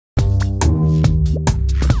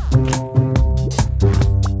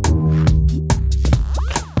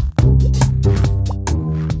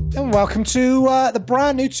welcome to the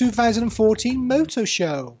brand new 2014 Moto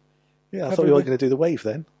Show. Yeah, I thought you were going to do the wave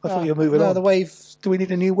then. I thought you were moving on. No, the wave. Do we need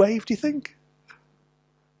a new wave, do you think?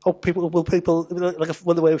 Or will people like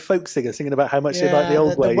the way of folk singers singing about how much they like the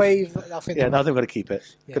old wave? The wave. I think. Yeah, no, I think we're going to keep it.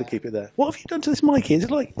 Yeah. Got to keep it there. What have you done to this mic here?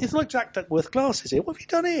 It's like Jack Duckworth glasses here. What have you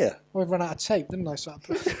done here? Well, I've run out of tape, didn't I? So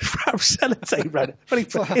Sellotape ran.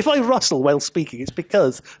 If I rustle while speaking, it's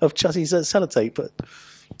because of Chussy's sellotape. But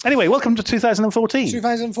anyway, welcome to 2014.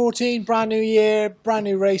 2014, brand new year, brand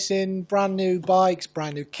new racing, brand new bikes,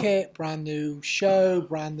 brand new kit, brand new show,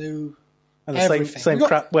 brand new. And the same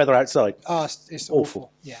crap weather outside. Oh, it's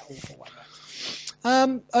awful. Yeah, awful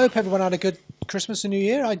weather. I hope everyone had a good Christmas and New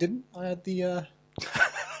Year. I didn't. I had the...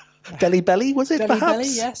 Deli belly, was it, deli perhaps? Belly,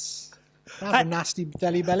 yes. I had a nasty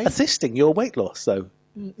deli belly. Assisting your weight loss, though.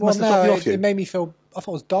 Well, no, it made me feel... I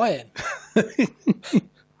thought I was dying.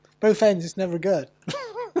 Both ends, it's never good.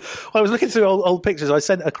 I was looking through old pictures I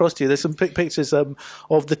sent across to you. There's some pictures of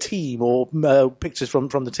the team, or pictures from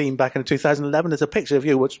the team back in 2011. There's a picture of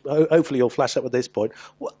you, which hopefully you'll flash up at this point.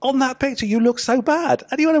 On that picture, you look so bad,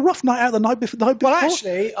 and you had a rough night out the night before. Well,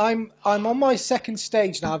 actually, I'm on my second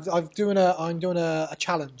stage now. I'm doing a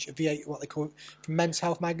challenge, a V8, what they call it, from Men's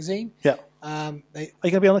Health magazine. Yeah. Are you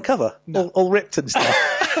going to be on the cover? No. All ripped and stuff.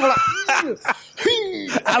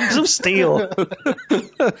 Hands of steel.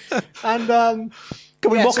 And can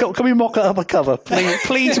we mock up a cover?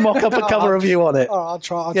 Please mock up a cover of you on it. I'll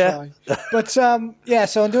try. But so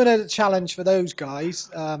I'm doing a challenge for those guys.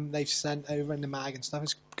 They've sent over in the mag and stuff.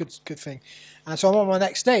 It's a good thing. And so I'm on my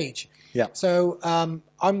next stage. Yeah. So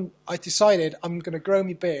I decided I'm going to grow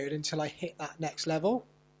my beard until I hit that next level.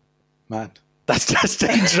 Man, that's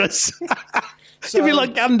dangerous. You'll be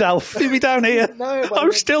like Gandalf. You'll be down here. No,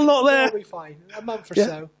 I'm still not there. It'll be fine. A month or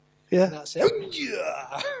so. Yeah. And that's it.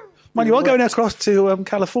 Man, you are going across to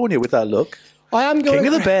California with that look. I am going. King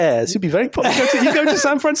of the Bears. You'd be very popular. You go to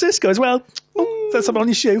San Francisco as well. Oh, there's something on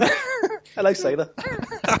your shoe. Hello, sailor.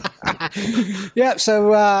 Yeah.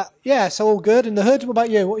 So all good. In the hood. What about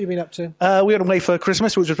you? What have you been up to? We went away for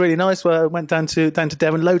Christmas, which was really nice. We went down to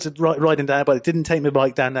Devon. Loads of riding down, but it didn't take my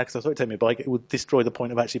bike down there because I thought it'd take my bike. It would destroy the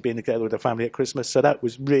point of actually being together with the family at Christmas. So that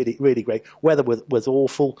was really, really great. Weather was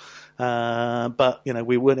awful, but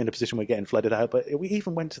we weren't in a position where we're getting flooded out. But we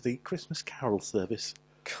even went to the Christmas Carol service.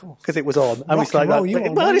 Cool. Because it was on. And it's like,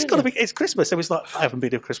 it's got to be. It's Christmas. It was like, I haven't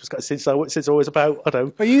been to a Christmas since I was about, I don't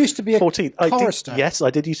know. But you used to be 14. a chorister. Yes,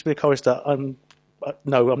 I did used to be a chorister.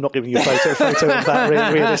 No, I'm not giving you a photo of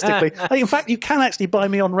that realistically. In fact, you can actually buy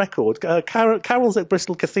me on record. Carol's at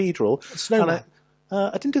Bristol Cathedral. Snowman.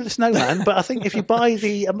 I didn't do the Snowman, but I think if you buy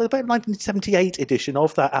the about 1978 edition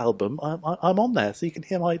of that album, I'm on there, so you can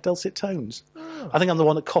hear my dulcet tones. Oh. I think I'm the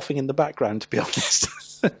one coughing in the background, to be honest.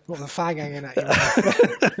 What, the fag hanging at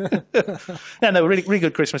you? Yeah, no, really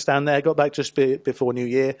good Christmas down there. Got back just before New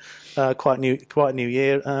Year. Quite a new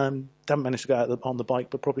year. Haven't managed to go out on the bike,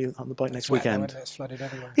 but probably on the bike next weekend. It's flooded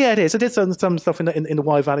everywhere. Yeah, it is. I did some stuff in the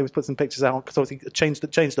Wye Valley. We put some pictures out because obviously changed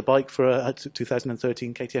the bike for a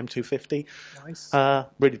 2013 KTM 250. Nice.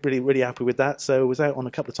 Really happy with that. So I was out on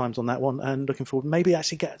a couple of times on that one and looking forward maybe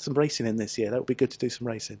actually get some racing in this year. That would be good to do some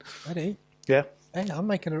racing. Ready? Yeah. Hey, I'm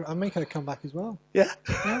making a comeback as well. Yeah.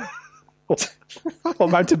 What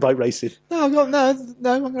mountain bike racing? No, I'm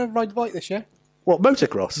going to ride the bike this year. What,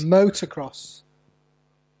 motocross? Motocross.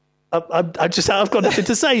 I've got nothing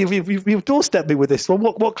to say. You've doorstepped me with this one.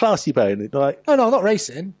 What class are you playing? Like, oh no, I'm not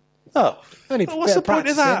racing. Oh, only what's the point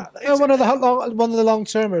of that? One of the long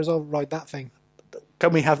termers. I'll ride that thing.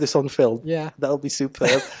 Can we have this on film? Yeah, that'll be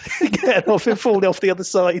superb. Getting off and falling off the other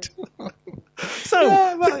side. So,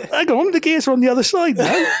 hang on, the gears are on the other side now.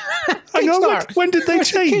 Hang on, when did they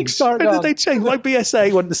change? When did they change? My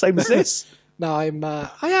BSA wasn't the same as this. No, I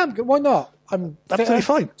am. Why not? I'm absolutely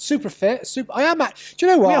fine. Super fit. I am. Do you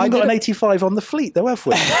know what? We haven't got an 85 on the fleet, though, have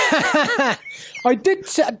we? I did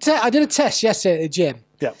a test yesterday at the gym.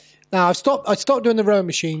 Yeah. Now I stopped doing the rowing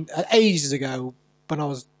machine ages ago when I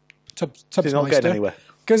was Did not get anywhere.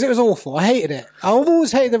 Because it was awful. I hated it. I've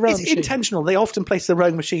always hated the rowing machine. It's intentional. They often place the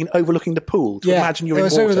rowing machine overlooking the pool to imagine you're in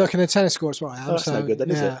water. Yeah, it was overlooking the tennis court. That's where I am. That's no good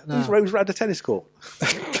then, is it? No. Who's rows around a tennis court?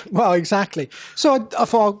 Well, exactly. So I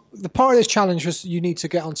thought the part of this challenge was you need to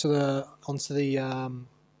get onto the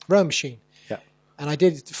rowing machine. Yeah. And I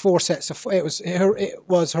did 4 sets of. It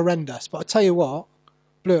was horrendous, but I tell you what,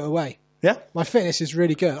 blew it away. Yeah. My fitness is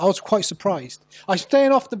really good. I was quite surprised. I'm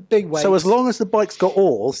staying off the big weights. So as long as the bike's got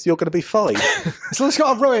oars, you're going to be fine. As long as it's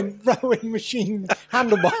got a rowing machine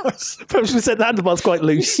handlebars. Perhaps we said the handlebar's quite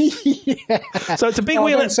loose. Yeah. So it's a big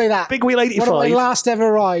wheel. Don't say that. Big wheel 85. One of my last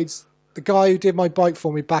ever rides, the guy who did my bike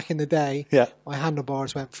for me back in the day, yeah, my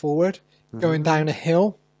handlebars went forward, going down a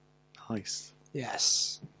hill. Nice.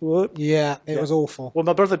 Yes. What? Yeah, it was awful. Well,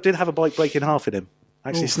 my brother did have a bike break in half in him.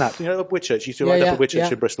 Actually snapped. You know, up Whitchurch. You used to ride up at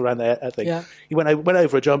Whitchurch in Bristol around there, I think. Yeah. He went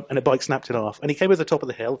over a jump and a bike snapped in half. And he came to the top of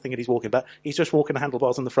the hill thinking he's walking back. He's just walking the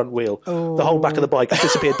handlebars on the front wheel. Oh. The whole back of the bike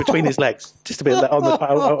disappeared between his legs. Just a bit out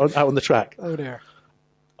on the track. Oh, dear.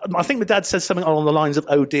 I think my dad said something along the lines of,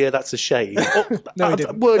 "Oh dear, that's a shame." No, he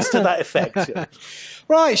didn't. Words to that effect. Yeah.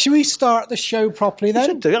 Right, should we start the show properly then? You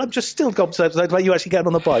should do. I'm just still gobsmacked about you actually getting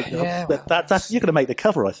on the bike. Yeah, well, That's you're going to make the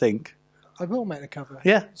cover, I think. I will make the cover.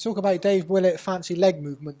 Yeah. Talk about Dave Willett fancy leg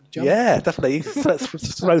movement jump. Yeah, definitely.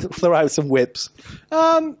 throw out some whips.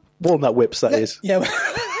 Walnut whips, that is. Yeah.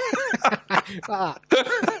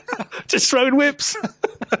 Just throwing whips.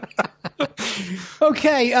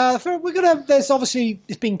 Okay, there's obviously,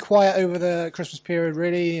 it's been quiet over the Christmas period,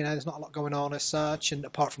 really. You know, there's not a lot going on as such, and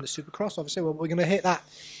apart from the Supercross, obviously, we're going to hit that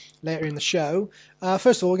later in the show.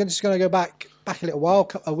 First of all, we're just going to go back a little while,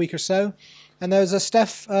 a week or so, and there's a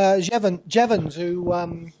Steph Jevons, who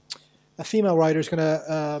a female rider, is going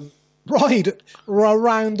to ride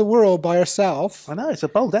around the world by herself. I know, it's a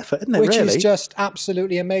bold effort, isn't it, which really? is just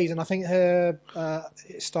absolutely amazing. I think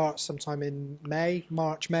it starts sometime in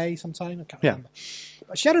March, May sometime. I can't remember.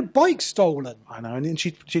 She had her bike stolen. I know, and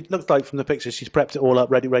she looks like from the pictures she's prepped it all up,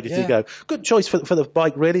 ready to go. Good choice for the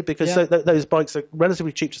bike, really, because those bikes are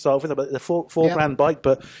relatively cheap to start with. They're four grand bike,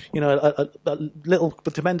 but you know, a little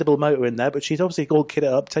dependable motor in there. But she's obviously all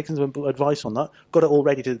kitted up, taken some advice on that, got it all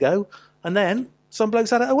ready to go, and then some blokes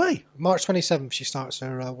had it away. March 27th, she starts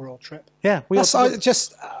her world trip. Yeah, to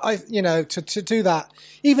do that,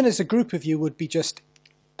 even as a group of you, would be just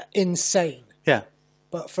insane. Yeah.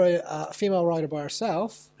 But for a female rider by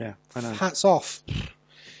herself, I know. Hats off.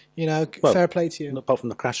 You know, fair play to you. Apart from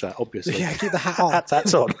the crash out, obviously. Yeah, keep the hat on.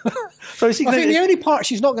 That's on. So I think the only part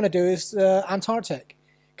she's not going to do is Antarctic,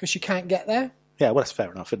 because she can't get there. Yeah, well, that's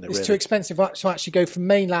fair enough, isn't it? It's really? too expensive to actually go from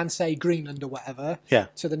mainland, say Greenland or whatever,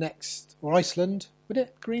 to the next, or Iceland. Would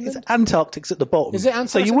it? Greenland? Antarctic's at the bottom. Is it Antarctic?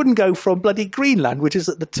 So you wouldn't go from bloody Greenland, which is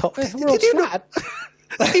at the top. World's flat.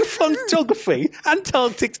 You flung geography.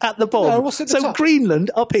 Antarctic's at the bottom. No, what's at the top?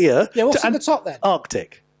 Greenland up here. Yeah, what's at the top then?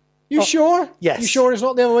 Arctic. You sure? Yes. You sure it's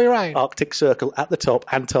not the other way around? Arctic Circle at the top,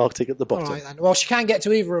 Antarctic at the bottom. All right, then. Well, she can't get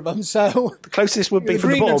to either of them, so... The closest would be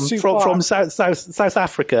from the bottom, from South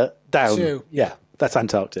Africa down. Yeah. That's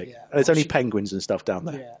Antarctic. Yeah. And there's only penguins and stuff down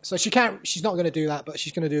there. Yeah. So she's not going to do that, but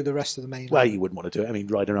she's going to do the rest of the main. Well, you wouldn't want to do it. I mean,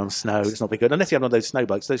 riding around snow, it's not very good. Unless you have one of those snow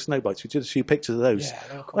bikes. Those snow bikes, we did a few pictures of those.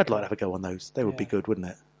 Yeah, I'd like to have a go on those. They would be good, wouldn't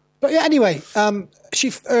it? But yeah, anyway,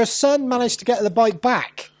 her son managed to get the bike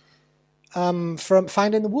back from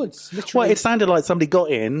found in the woods. Literally. Well, it sounded like somebody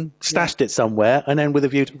got in, stashed it somewhere, and then with a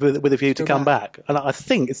view to come back. And I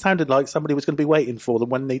think it sounded like somebody was going to be waiting for them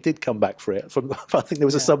when they did come back for it. I think there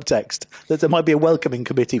was a subtext that there might be a welcoming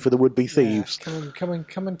committee for the would-be thieves.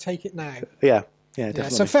 Come and take it now. Yeah,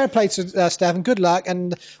 definitely. So fair play to Steph, and good luck.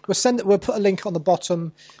 And we'll put a link on the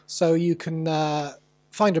bottom so you can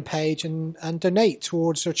find her page and donate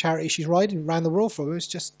towards her charity she's riding around the world for. It's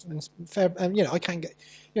just fair, and I can't get.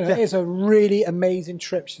 It is a really amazing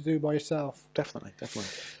trip to do by yourself. Definitely.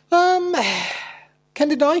 Kenda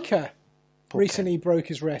Dyker recently broke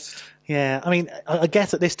his wrist. Yeah, I mean, I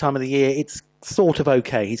guess at this time of the year, it's sort of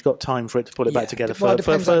okay. He's got time for it to put it back together for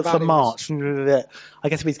March. I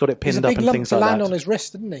guess if he's got it pinned up and things like that. He's a big lump to land on his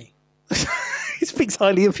wrist, didn't he? He speaks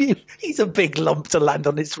highly of you. He's a big lump to land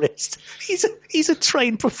on his wrist. He's a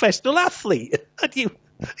trained professional athlete. And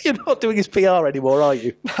you're not doing his PR anymore, are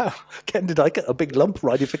you? No. Kenda Dyker, a big lump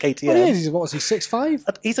riding for KTM. Well, he is. What was he,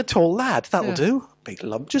 6'5"? He's a tall lad. That'll do. Big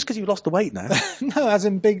lump. Just because you lost the weight now. No, as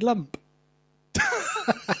in big lump.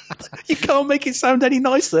 You can't make it sound any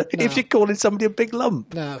nicer if you're calling somebody a big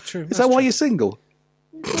lump. No, true. Is that why you're single?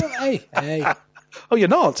 Hey. Oh, you're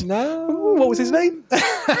not? No. What was his name?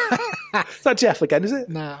 Is that Jeff again, is it?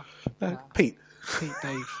 No. Pete.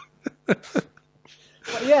 Dave.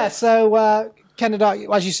 Yeah, so Kenda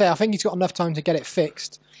Dyker, as you say, I think he's got enough time to get it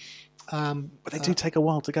fixed. But they do take a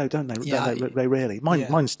while to go, don't they? Yeah, they really.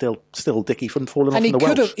 Mine's still Dicky from falling off in the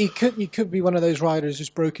Welsh. He could be one of those riders who's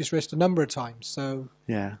broke his wrist a number of times. So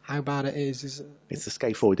how bad it is it's the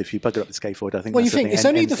scaphoid. If you bugger up the scaphoid, I think. Well, that's you think it's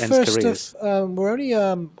only the first careers. of. We're only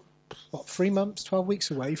 3 months, 12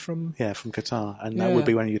 weeks away from. Yeah, from Qatar, and that would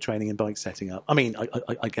be when you're training and bike setting up. I mean,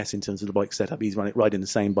 I guess in terms of the bike setup, he's riding the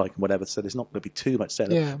same bike and whatever, so there's not going to be too much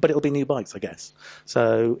setup. But it'll be new bikes, I guess.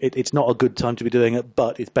 So it's not a good time to be doing it,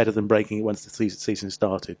 but it's better than breaking it once the season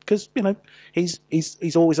started, because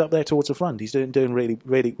he's always up there towards the front. He's doing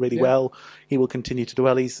really well. He will continue to do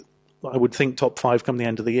well. I would think top 5 come the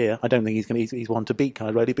end of the year. I don't think he's one to beat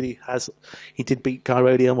Kyrodi, but he did beat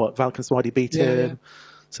Kyrodi, and Valkenswaard beat him.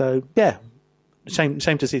 So yeah, shame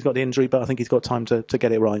to see he's got the injury, but I think he's got time to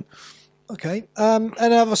get it right. Okay, and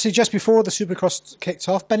obviously just before the Supercross kicked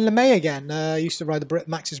off, Ben LeMay again used to ride the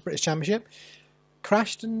Max's British Championship,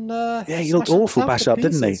 crashed and he looked awful bash up,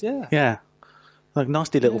 didn't he? Yeah. Like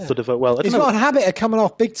nasty little sort of He's got a habit of coming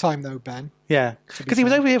off big time though, Ben. Yeah, because he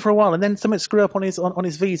was over here for a while, and then something screwed up on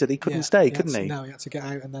his visa. He couldn't stay, couldn't he? No, he had to get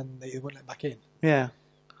out, and then they wouldn't let him back in. Yeah.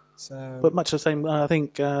 So, but much the same. I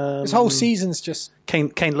think his whole season's just.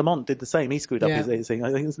 Kane Lamont did the same. He screwed up his thing.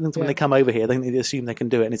 I think when they come over here, they assume they can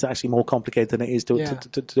do it, and it's actually more complicated than it is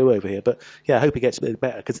to do over here. But yeah, I hope he gets a bit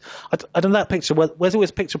better, because I don't know that picture, whether it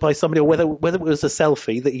was pictured by somebody or whether it was a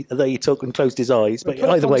selfie that he took and closed his eyes. But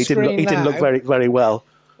either way, he didn't look very, very well.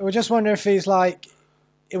 We just wonder if he's like,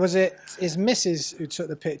 was it his missus who took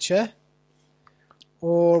the picture,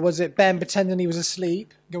 or was it Ben pretending he was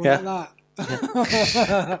asleep, going like that?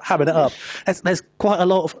 Hamming it up. There's quite a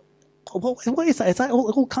lot of. What is that? Is that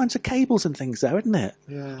all kinds of cables and things there, isn't it?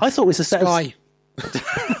 Yeah. I thought it was a set Sky.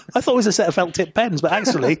 I thought it was a set of felt tip pens, but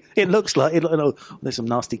actually it looks like there's some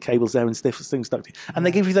nasty cables there and stiff things stuck to you. And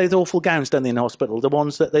they give you those awful gowns, don't they, in the hospital? The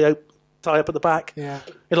ones that they tie up at the back. Yeah.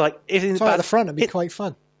 You're like, tie at the front, it'd be quite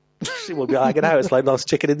fun. It would be hanging out. It's like last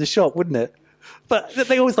chicken in the shop, wouldn't it? But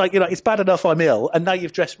they always like, it's bad enough I'm ill, and now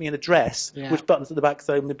you've dressed me in a dress with buttons at the back,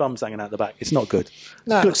 so my bum's hanging out the back. It's not good.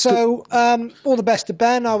 No, all the best to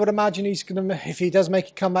Ben. I would imagine he's going to, if he does make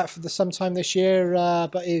a comeback for sometime this year,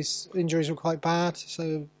 but his injuries were quite bad,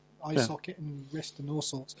 so eye socket and wrist and all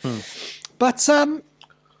sorts. But,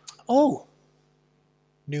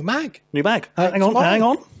 new mag. Hang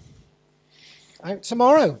on. Out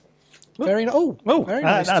tomorrow. Very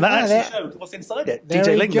nice. That actually showed what's inside it. There DJ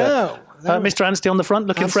we Link go. there. Mr. Anstey on the front,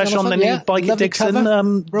 looking fresh on the new bike at Dixon,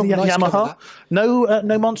 Yamaha.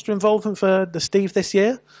 No Monster involvement for the Steve this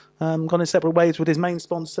year. Gone in separate ways with his main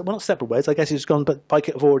sponsor. Well, not separate ways. I guess he's gone, but bike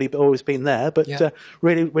have always been there. But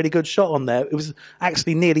really, really good shot on there. It was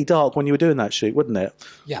actually nearly dark when you were doing that shoot, wasn't it?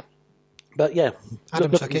 Yeah. But yeah,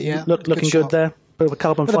 Adam took it. Looking good there. Bit of a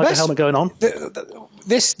carbon fibre helmet going on.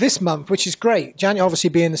 This month, which is great, January obviously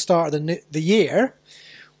being the start of the year,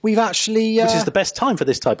 we've actually... which is the best time for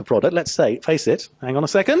this type of product, let's face it. Hang on a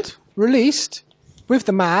second. Released, with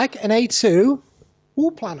the mag, an A2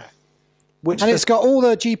 wall planner. It's got all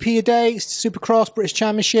the GP dates, Supercross, British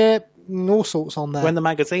Championship, and all sorts on there. When the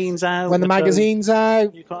magazine's out.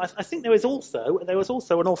 I think there was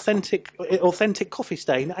also an authentic coffee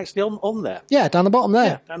stain actually on there. Yeah, down the bottom there.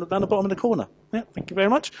 Yeah, down the bottom of the corner. Yeah, thank you very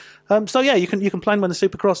much. So yeah, you can plan when the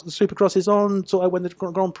Supercross is on, sort of when the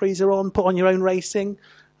Grand Prix are on, put on your own racing.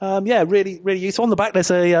 Really, really useful. On the back there's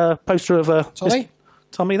a poster of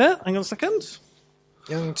Tommy there. Hang on a second.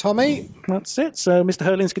 Young Tommy. That's it. So Mr.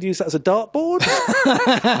 Hurlings could use that as a dartboard.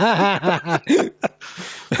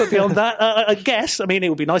 But beyond that, I guess, it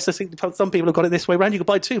would be nice to think some people have got it this way around. You could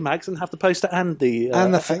buy two mags and have the poster and the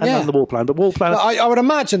wall plan. But wall planner... Well, I would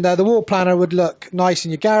imagine, though, the wall planner would look nice in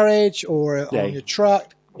your garage or on your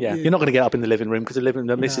truck. Yeah, you're not going to get up in the living room because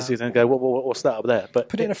the missus is going to go, what's that up there? But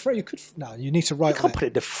put it in a frame. You need to write. You can't put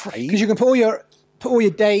it in a frame. Because you can put all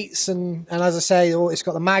your dates and as I say, it's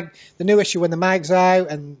got the new issue when the mag's out,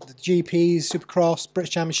 and the GPs, Supercross,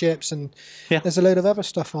 British Championships, and there's a load of other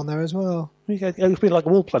stuff on there as well. It would be like a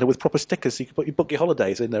wall planner with proper stickers, so you could book your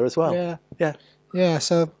holidays in there as well. Yeah.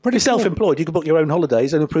 So pretty. If you're self-employed, you could book your own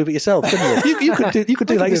holidays and approve it yourself, couldn't you? You could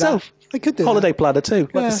do that yourself. I could do holiday planner too,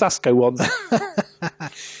 like the Sasco one.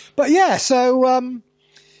 But yeah, so.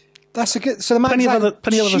 That's a good. So the plenty of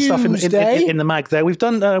other stuff in the mag there. We've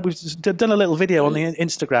done a little video on the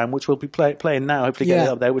Instagram, which we'll be playing now. Hopefully, get it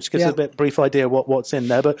up there, which gives a brief idea of what's in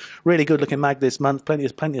there. But really good looking mag this month. Plenty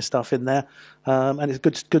of stuff in there, and it's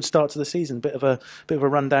a good start to the season. Bit of a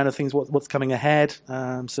rundown of things what's coming ahead.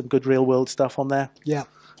 Some good real world stuff on there. Yeah.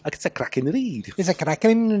 It's a cracking read. It's a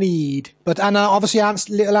cracking read. But obviously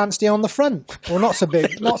little Anstey on the front, or not so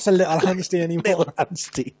big, not so little Anstey anymore. Little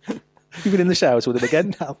Anstey. You've been in the showers with him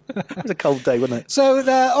again? No. It was a cold day, wasn't it? So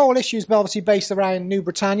the whole issue is obviously based around New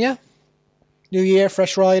Britannia, New Year,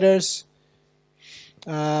 fresh riders,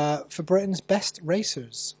 for Britain's best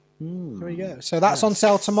racers. There we go. So that's on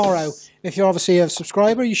sale tomorrow. If you're obviously a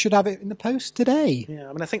subscriber, you should have it in the post today.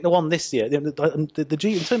 Yeah, I think the one this year, in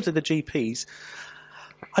terms of the GPs,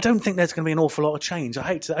 I don't think there's going to be an awful lot of change. I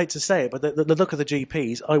hate to say it, but the look of the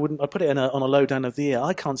GPs, I'd put it on a lowdown of the year.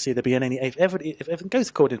 I can't see there being any. If everything goes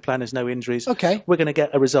according to plan, there's no injuries. Okay, we're going to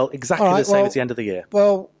get a result exactly the same as the end of the year.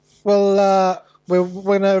 Well, we're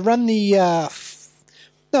going to run the.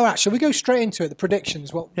 No, actually, we go straight into it. The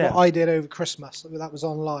predictions. What I did over Christmas. That was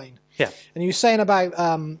online. Yeah, and you were saying about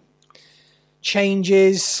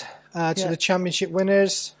changes to the championship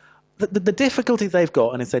winners. The difficulty they've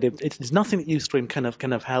got, and it's nothing that Ustream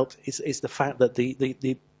can have helped, is the fact that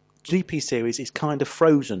the GP series is kind of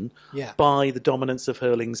frozen by the dominance of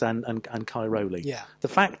Hurlings and Cairoli. Yeah. The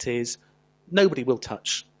fact is, nobody will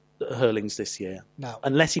touch Hurlings this year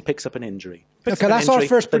unless he picks up an injury. Okay, that's our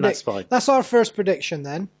first prediction. That's fine. That's our first prediction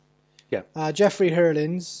then. Yeah. Jeffrey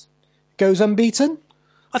Hurlings goes unbeaten.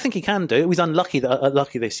 I think he can do. He was unlucky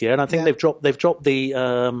this year, and I think they've dropped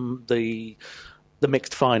the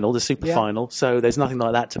mixed final, the super final. So there's nothing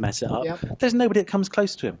like that to mess it up. Yep. There's nobody that comes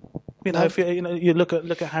close to him. If you look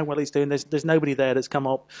at how well he's doing. There's nobody there that's come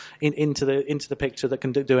up into the picture that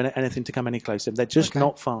can do anything to come any closer to him. They're just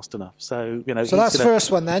not fast enough. So So that's the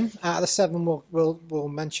first one then. Out of the 7, we'll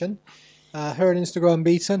mention. Hurlings to go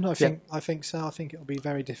unbeaten. I think so. I think it'll be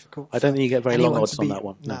very difficult. I don't think you get very long odds on that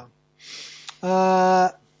one.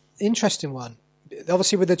 No. Interesting one.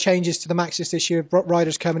 Obviously, with the changes to the Maxis this year,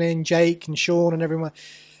 riders coming in, Jake and Sean and everyone.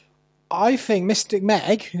 I think Mystic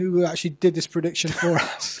Meg, who actually did this prediction for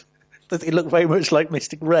us. Does he look very much like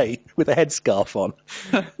Mystic Ray with a headscarf on?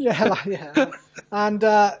 yeah. And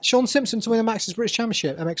Sean Simpson to win the Maxis British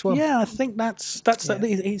Championship, MX1. Yeah, I think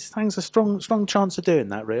he stands a strong chance of doing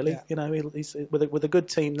that. Really, he's with a good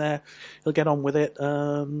team there. He'll get on with it.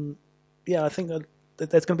 I think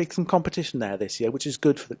there's going to be some competition there this year, which is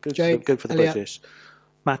good for the British.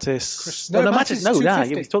 Mattis.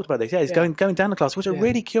 Mattis. We've talked about this. Yeah, he's going down the class, which is a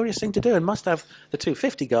really curious thing to do, and must have the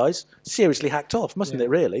 250 guys seriously hacked off, mustn't it?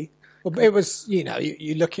 Really. Well, it was.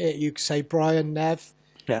 You look at it. You say Brian, Nev.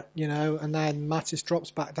 Yeah. And then Mattis drops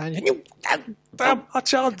back down. Damn, a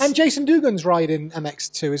chance. And Jason Dugan's riding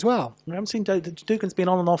MX2 as well. We haven't seen Dugan's been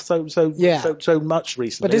on and off so much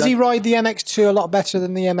recently. But does he ride the MX2 a lot better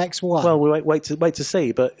than the MX1? Well, we wait to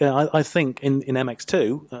see. But I think in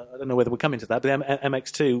MX2, I don't know whether we're coming to that, but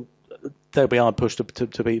MX2, they'll be hard pushed to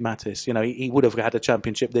beat Mattis. He would have had a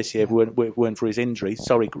championship this year if it weren't for his injury.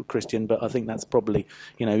 Sorry, Christian, but I think that's probably,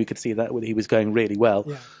 you could see that he was going really well.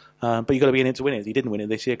 Yeah. But you've got to be in it to win it. He didn't win it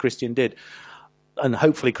this year. Christian did. And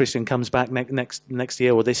hopefully Christian comes back next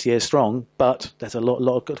year or this year strong. But there's a lot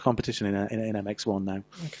of good competition in MX1 now.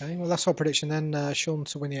 Okay, well, that's our prediction then. Sean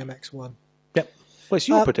to win the MX1. Yep. Well, it's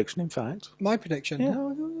your prediction, in fact. My prediction? Yeah.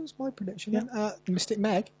 No, it's my prediction. Yeah. Mystic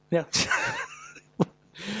Meg. Yeah.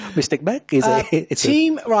 Mystic Meg is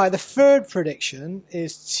the third prediction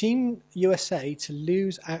is Team USA to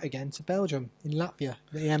lose out again to Belgium in Latvia.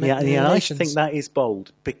 I think that is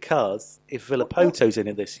bold because if Villapoto's in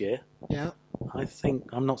it this year,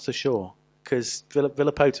 I'm not so sure because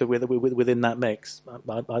Villapoto within that mix,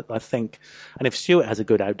 I think, and if Stewart has a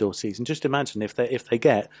good outdoor season, just imagine if they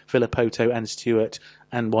get Villapoto and Stewart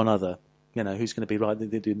and one other, who's going to be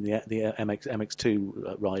riding the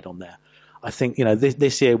MX2 ride on there. I think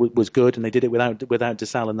this year was good, and they did it without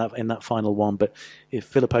DeSalle in that final one. But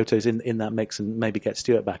if Villapoto's in that mix and maybe get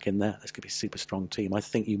Stewart back in there, that's going to be a super strong team. I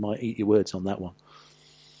think you might eat your words on that one.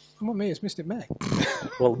 Not me, it's Mystic Meg.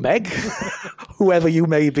 Well, Meg, whoever you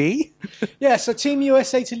may be. Yeah, so Team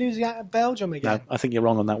USA to lose out at Belgium again. No, I think you're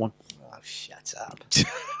wrong on that one. Oh, shut up.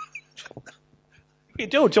 You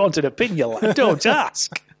don't want an opinion, don't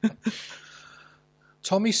ask.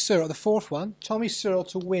 Tommy Searle, the fourth one. Tommy Searle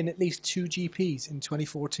to win at least 2 GPs in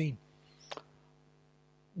 2014.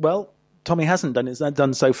 Well, Tommy hasn't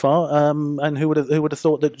done so far, and who would have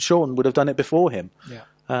thought that Sean would have done it before him? Yeah.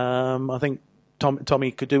 I think Tommy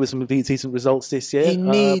could do with some decent results this year. He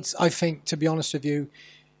needs, I think, to be honest with you,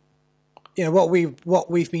 what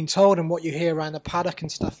we've been told and what you hear around the paddock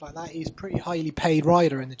and stuff like that. He's a pretty highly paid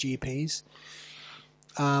rider in the GPs.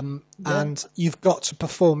 And you've got to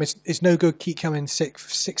perform. It's no good keep coming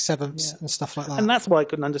sixth, sevenths and stuff like that. And that's why I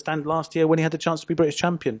couldn't understand last year when he had the chance to be British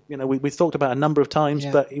champion. We talked about it a number of times,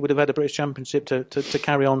 but he would have had a British championship to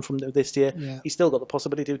carry on from this year. Yeah. He's still got the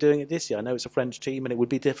possibility of doing it this year. I know it's a French team and it would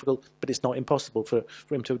be difficult, but it's not impossible for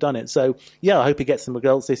him to have done it. So, I hope he gets some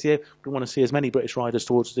results this year. We want to see as many British riders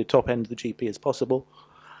towards the top end of the GP as possible.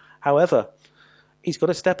 However, he's got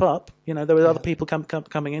to step up. There are other people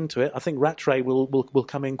coming into it. I think Rattray will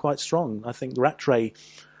come in quite strong. I think Rattray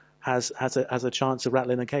has a chance of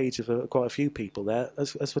rattling the cage of quite a few people there.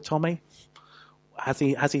 As for Tommy, has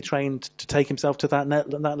he trained to take himself to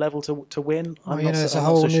that level to win? There's a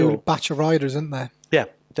whole new batch of riders, isn't there? Yeah,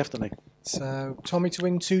 definitely. So Tommy to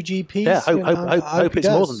win 2 GPs. Yeah, hope it's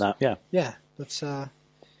more than that. Yeah. Yeah, but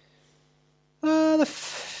the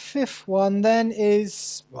fifth one then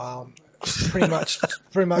is pretty much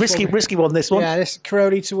risky one. This one, this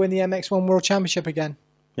Cairoli to win the MX1 World Championship again.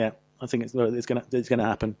 Yeah, I think it's going to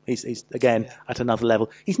happen. He's again at another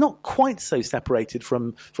level. He's not quite so separated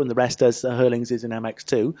from the rest as Hurlings is in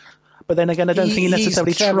MX2. But then again, I don't think he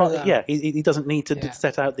necessarily clever, Yeah, he doesn't need to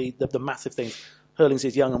set out the massive things. Hurlings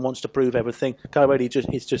is young and wants to prove everything. Kyle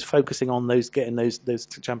is just focusing on getting those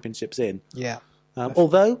championships in. Yeah.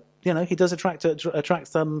 Although he does attract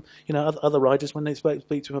some other riders when they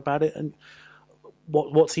speak to him about it. And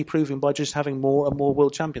what's he proving by just having more and more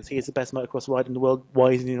world champions? He is the best motocross rider in the world.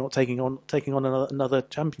 Why is he not taking on another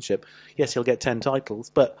championship? Yes, he'll get 10 titles,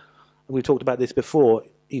 but we've talked about this before.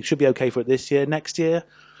 He should be okay for it this year. Next year,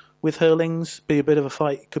 with Hurlings, be a bit of a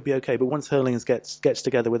fight. Could be okay, but once Hurlings gets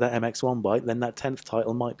together with that MX1 bike, then that 10th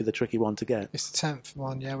title might be the tricky one to get. It's the 10th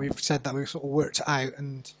one. Yeah, we've said that we've sort of worked it out,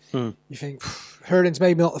 and you think Hurlings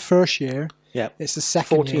maybe not the first year. Yeah, it's the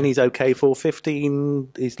second. 14 year. He's okay for. 15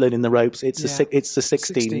 he's learning the ropes. It's the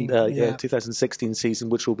 16 2016 season,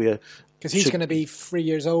 which will be because he's going to be 3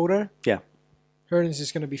 years older. Yeah, Hurlings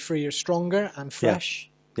is going to be 3 years stronger and fresh.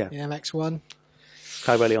 Yeah, in MX1.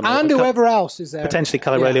 Whoever else is there. Potentially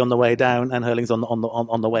Cairoli on the way down and Hurlings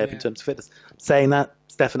on the way up in terms of fitness. Saying that,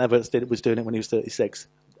 Stefan Everett was doing it when he was 36.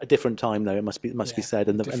 A different time though, it must be said,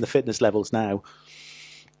 and the fitness levels now.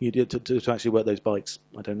 To actually work those bikes,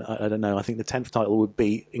 I don't know. I think the 10th title would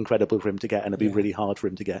be incredible for him to get, and it'd be really hard for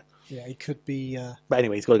him to get. Yeah, he could be. But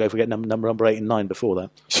anyway, he's got to go for number 8 and 9 before that.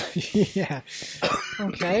 Yeah.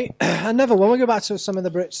 Okay. Another one. We'll go back to some of the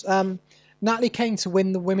Brits. Natalie Kane to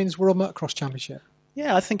win the Women's World Motocross Championship.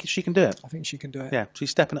 Yeah, I think she can do it. I think she can do it. Yeah, she's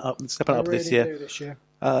stepping it up really this year. This year.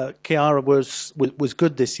 Chiara was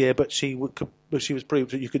good this year, but she was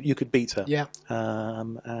proved that you could beat her. Yeah.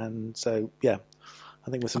 And so I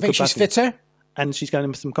think with some. I think she's fitter, and she's going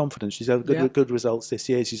in with some confidence. She's had good results this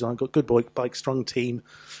year. She's got good bike, strong team.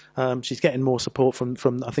 She's getting more support from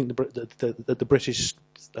I think the British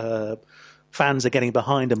fans are getting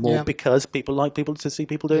behind her more because people like to see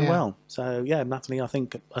people doing well. So Natalie, I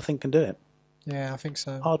think can do it. Yeah, I think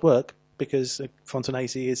so. Hard work because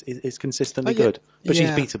Fontanesi is consistently good, but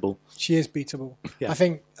she's beatable. She is beatable. Yeah. I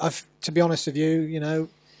think to be honest with you,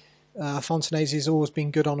 Fontanesi has always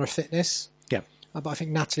been good on her fitness. Yeah. But I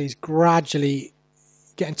think Natalie's gradually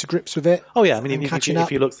getting to grips with it. Oh yeah, I mean,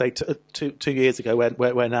 if you look, say, 2 years ago,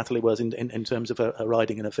 where Natalie was in terms of her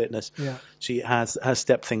riding and her fitness, she has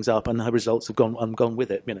stepped things up, and her results have gone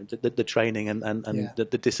with it. The training and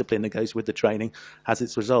the discipline that goes with the training has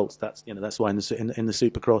its results. That's why in the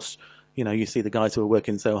Supercross, you see the guys who are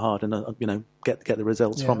working so hard and get the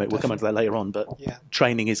results from it. We'll come on to that later on, but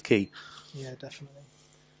training is key. Yeah, definitely.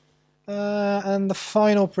 And the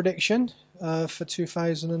final prediction for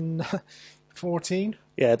 2014.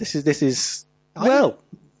 Yeah, this is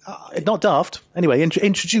not daft. Anyway,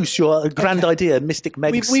 introduce your grand idea, Mystic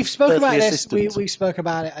Meg. We've spoken about this. We spoke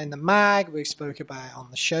about it in the mag. We spoke about it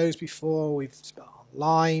on the shows before. We've spoken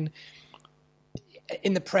online,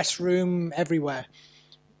 in the press room, everywhere.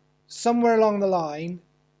 Somewhere along the line,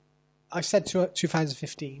 I said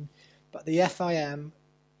 2015, but the FIM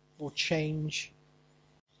will change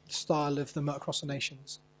the style of the Motocross of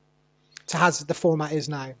Nations to as the format is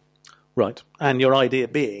now. Right, and your idea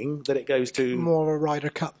being that it goes to more of a Ryder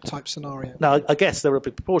Cup type scenario. Now, I guess there are a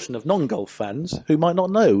proportion of non-golf fans who might not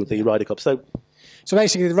know the Ryder Cup. So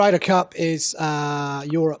basically, the Ryder Cup is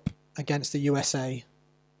Europe against the USA.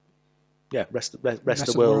 Yeah, rest of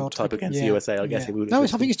the world type against the USA. I guess. No, I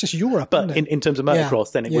think it's just Europe. But in terms of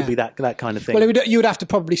motocross, then it would be that kind of thing. Well, you would have to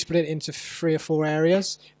probably split it into 3 or 4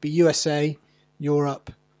 areas: be USA,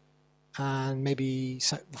 Europe, and maybe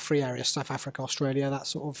 3 areas: South Africa, Australia, that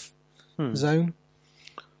sort of zone.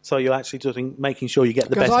 So you're actually making sure you get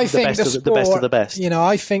the best of the best.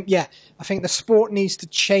 I think the sport needs to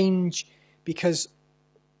change because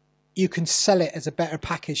you can sell it as a better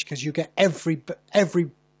package because you get every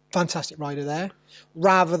fantastic rider there,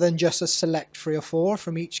 rather than just a select 3 or 4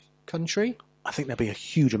 from each country. I think there'll be a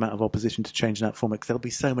huge amount of opposition to changing that format because there'll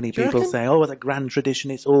be so many people saying, "Oh, it's a grand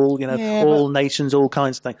tradition. It's all all nations, all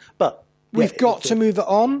kinds of things." But we've got to move it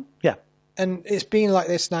on. Yeah. And it's been like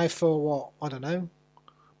this now for what? I don't know.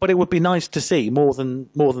 But it would be nice to see more than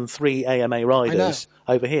 3 AMA riders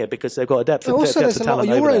over here because they've got a depth of talent. Also, there's a lot of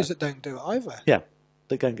Euros that don't do it either. Yeah,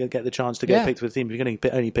 they're going to get the chance to get picked for the team. You're going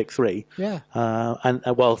to only pick 3. Yeah. And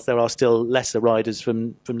whilst there are still lesser riders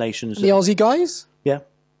from nations, the Aussie guys. Yeah.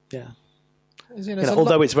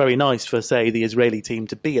 Although it's very nice for, say, the Israeli team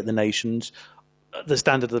to be at the nations, the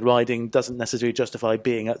standard of the riding doesn't necessarily justify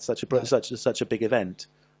being at such a big event.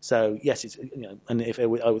 So yes, it's and if I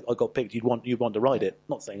got picked, you'd want to ride it.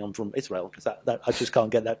 Not saying I'm from Israel because that I just can't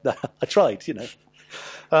get that. I tried,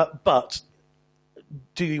 but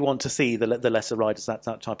do you want to see the lesser riders that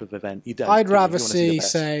type of event? You don't. I'd rather see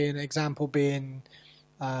say, an example being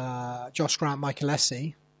Josh Grant, Michael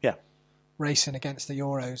Essie, racing against the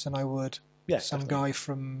Euros, and I would some guy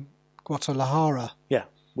from Guadalajara. Yeah,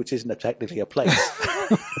 which isn't technically a place.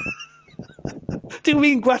 Do you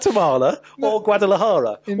mean Guatemala or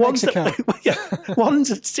Guadalajara? In Mexico. Yeah,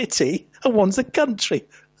 one's a city and one's a country.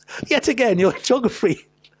 Yet again, your geography,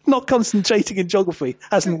 not concentrating in geography,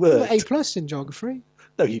 hasn't worked. A+ in geography.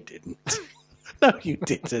 No, you didn't. No, you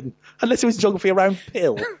didn't. Unless it was geography around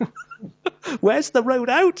Pill. Where's the road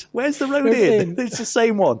out? Where's the road in? It's the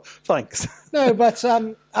same one. Thanks. No, but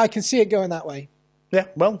I can see it going that way. Yeah,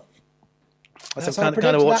 well, that's kind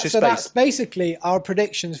of watch your space. That's basically our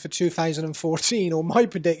predictions for 2014, or my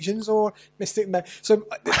predictions, or Mystic Meg. So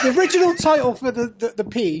the original title for the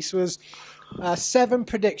piece was 7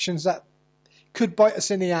 predictions that could bite us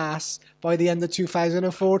in the ass by the end of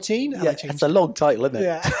 2014. Yeah, it's a long title, isn't it?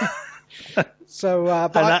 Yeah. So,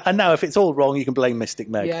 and now if it's all wrong, you can blame Mystic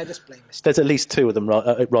Meg. Yeah, just blame Mystic. There's at least 2 of them right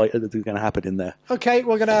that are going to happen in there. Okay,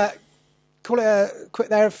 we're going to call it a quit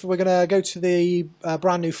there. We're going to go to the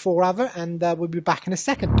brand new 4 advert, and we'll be back in a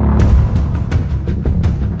second.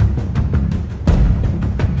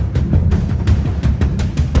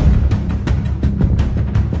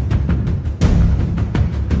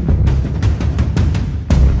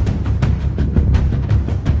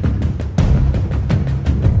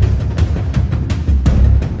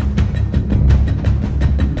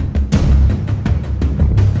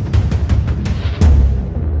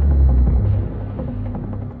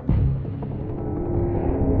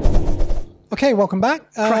 Okay, welcome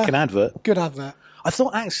back. Cracking advert. Good advert. I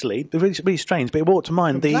thought actually, really, really strange, but it brought to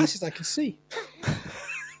mind the glasses I can see.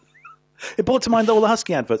 It brought to mind all the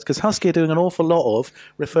Husky adverts, because Husky are doing an awful lot of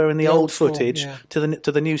referring the old footage to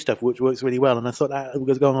the new stuff, which works really well. And I thought that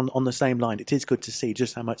was going on the same line. It is good to see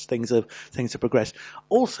just how much things have progressed.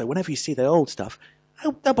 Also, whenever you see the old stuff,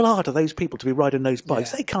 how double hard are those people to be riding those bikes?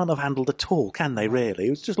 Yeah. They can't have handled at all, can they, really? It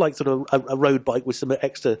was just like sort of a road bike with some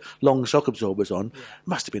extra long shock absorbers on. Yeah.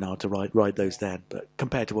 Must have been hard to ride those then, but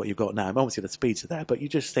compared to what you've got now, obviously the speeds are there, but you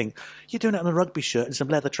just think, you're doing it on a rugby shirt and some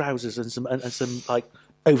leather trousers and some like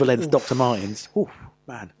over-length Dr. Martens. Ooh,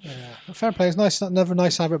 man. Yeah. Fair play. It's nice. Another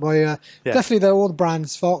nice advert by definitely all the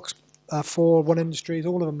brands, Fox, 4, One Industries,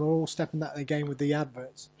 all of them are all stepping that their game with the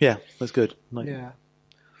adverts. Yeah, that's good. Yeah.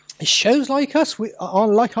 Shows like us,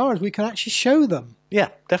 like ours, we can actually show them. Yeah,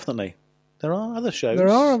 definitely. There are other shows. There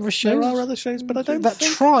are other shows, but I don't that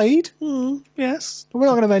think... tried. Yes. We're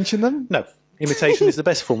not going to mention them. No. Imitation is the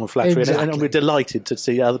best form of flattery, Exactly. and we're delighted to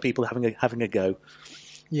see other people having a go.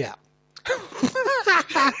 Yeah.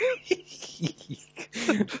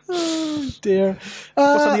 Oh, dear.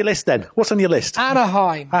 What's on your list, then? What's on your list?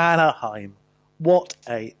 Anaheim. What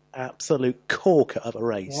a absolute corker of a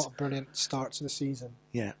race. What a brilliant start to the season.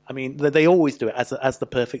 Yeah, I mean, they always do it as the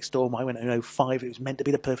perfect storm. I went in 2005, it was meant to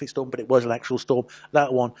be the perfect storm, but it was an actual storm.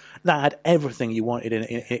 That one, that had everything you wanted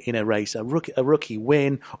in a race. A rookie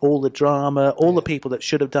win, all the drama, all the people that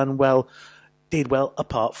should have done well, did well,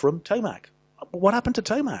 apart from Tomac. What happened to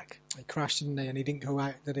Tomac? He crashed, didn't he? And he didn't go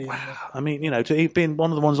out, did he? Wow. I mean, he'd been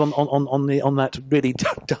one of the ones on that really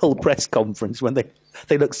dull press conference when they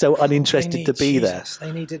looked so uninterested to be there.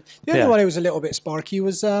 They needed the only one who was a little bit sparky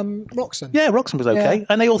was Roxon. Yeah, Roxon was okay,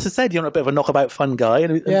 and they also said you're a bit of a knockabout fun guy,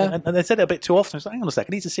 and they said it a bit too often. So hang on a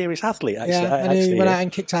second, he's a serious athlete. Actually, he went out and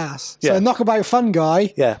kicked ass. So a knockabout fun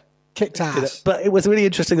guy. Yeah. Kicked ass. But it was really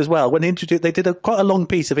interesting as well. When they did quite a long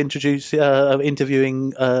piece of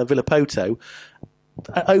interviewing Villapoto,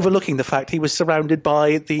 overlooking the fact he was surrounded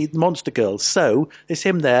by the Monster Girls. So it's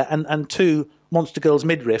him there and 2 Monster Girls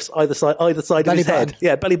midriffs either side of his head.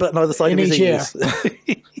 Yeah, belly button either side of his ears.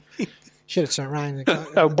 Should have turned around and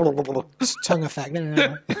got tongue effect.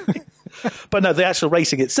 No. But no, the actual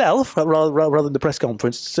racing itself, rather than the press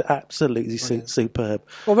conference, absolutely superb.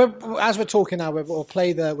 Well, as we're talking now, we'll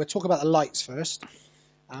talk about the lights first,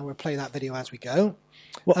 and we'll play that video as we go.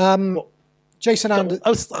 Jason Anderson.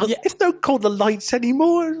 It's not called the lights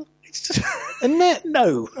anymore. It's just, isn't it?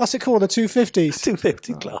 No. What's it called? The 250s.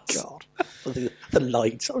 250 class. God. The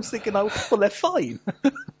lights. I was thinking, well, they're fine.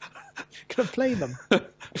 Can I play them?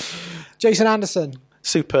 Jason Anderson.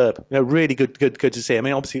 Superb. Really good to see. I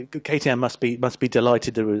mean, obviously, KTM must be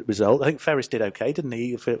delighted with the result. I think Ferris did okay, didn't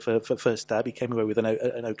he? For first stab, he came away with an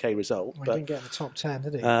okay result. Well, he didn't get in the top 10,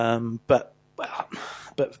 did he?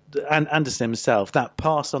 But Anderson himself, that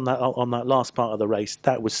pass on that last part of the race,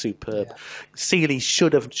 that was superb. Yeah. Seeley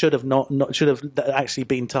should have actually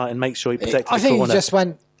been tight and make sure he protected the corner. I think he just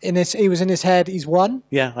went. he was in his head. He's won.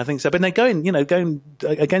 Yeah, I think so. But they're going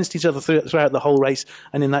against each other throughout the whole race.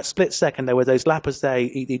 And in that split second, there were those lappers there.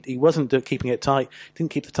 He wasn't keeping it tight.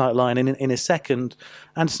 Didn't keep the tight line. And in a second,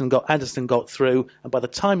 Anderson got through. And by the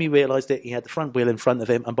time he realised it, he had the front wheel in front of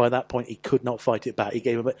him. And by that point, he could not fight it back. He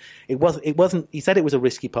gave him. It wasn't. He said it was a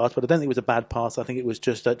risky pass, but I don't think it was a bad pass. I think it was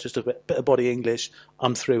just a bit of body English.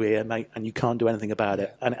 I'm through here, mate, and you can't do anything about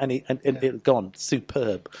it. And it had gone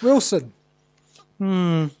superb. Wilson.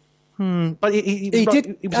 But he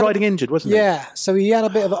was riding injured, wasn't he? Yeah, so he had a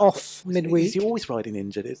bit of an off midweek. He's always riding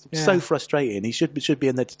injured. It's so frustrating. He should be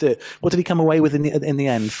in there to do it. What did he come away with in the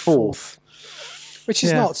end? Fourth. Which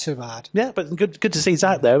is not too bad. Yeah, but good to see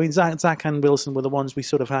Zach there. I mean, Zach and Wilson were the ones we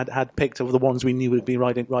sort of had picked over the ones we knew would be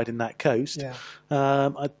riding that coast. Yeah.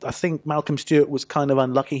 I think Malcolm Stewart was kind of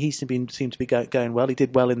unlucky. He seemed to be going well. He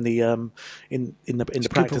did well in the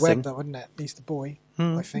practicing. Webb, though, wasn't it? He's the boy,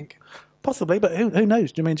 I think. Possibly, but who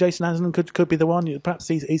knows? I mean, Jason Anderson could be the one. Perhaps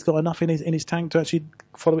he's got enough in his tank to actually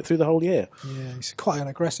follow it through the whole year. Yeah, he's quite an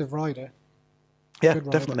aggressive rider. Yeah, Good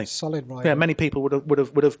rider, definitely. Solid rider. Yeah, many people would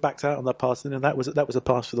have backed out on that pass, and that was a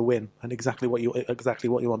pass for the win, and exactly what you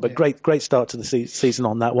want. But great start to the season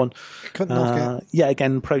on that one. Couldn't knock it. Yeah,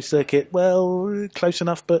 again, pro circuit. Well, close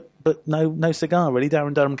enough, but no cigar really.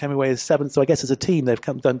 Darren Durham came away as seventh, so I guess as a team they've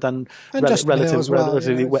done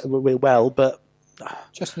relatively well, but.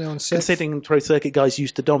 Just on considering pro circuit guys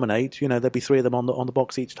used to dominate, there'd be three of them on the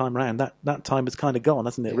box each time round. That time has kind of gone,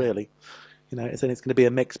 hasn't it? Really, it's going to be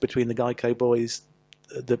a mix between the Geico boys,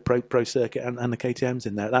 the pro circuit, and the KTM's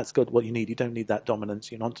in there. That's good. What you need. You don't need that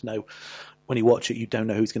dominance. You want to know when you watch it, you don't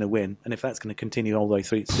know who's going to win, and if that's going to continue all the way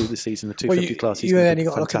through the season, the 250 class. You only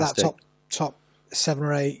got to look at that top 7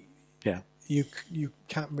 or 8. Yeah, you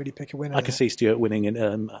can't really pick a winner. I can see Stewart winning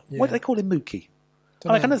in. What do they call him, Mookie?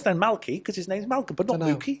 I can understand Malky because his name's Malcolm, but not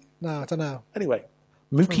Mookie. No, I don't know. Anyway,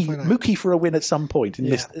 Mookie for a win at some point. And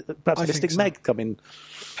perhaps Mystic Meg come in.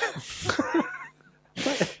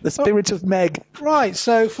 The spirit of Meg. Right,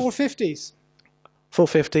 so 450s.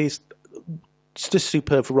 450s. It's just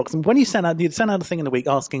superb for Roxon. When you sent out a thing in the week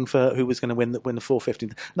asking for who was going to win the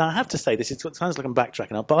 450. Now I have to say this. It sounds like I'm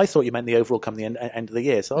backtracking up, but I thought you meant the overall come the end of the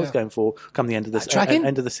year. So I was going for come the end of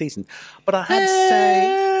the season. But I had to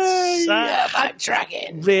say,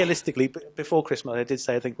 backtracking. Realistically, before Christmas, I did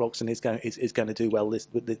say I think Roxon is going to do well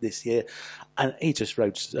this year, and he just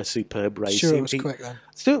rode a superb race. Sure, it was quick then.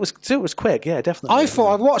 Stewart was quick. Yeah, definitely. I've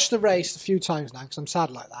watched the race a few times now because I'm sad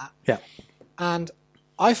like that. Yeah, and.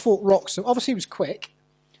 I thought Roxon, obviously he was quick,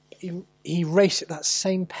 he raced at that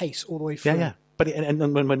same pace all the way through. Yeah. But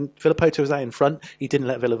when Filippoto was out in front, he didn't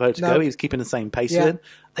let Filippoto go. He was keeping the same pace with him.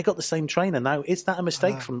 They got the same trainer now. Is that a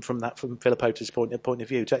mistake from Filipoto's point of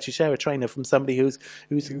view to actually share a trainer from somebody who's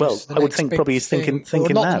I would think probably is thinking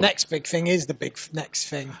now. The next big thing is the big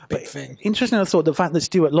thing. Interesting, I thought the fact that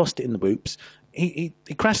Stewart lost it in the whoops. He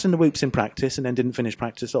crashed in the whoops in practice and then didn't finish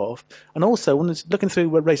practice off. And also, when I was looking through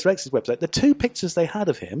Racer X's website, the two pictures they had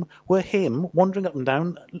of him were him wandering up and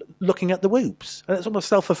down looking at the whoops. And it's almost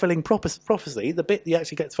self-fulfilling prophecy. The bit you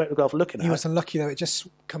actually get the photograph looking at. He was unlucky, though. It just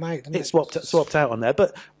come out, didn't it? It swapped out on there.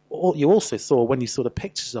 But you also saw, when you saw the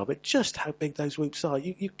pictures of it, just how big those whoops are.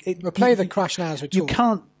 We'll play the crash now as we talk. You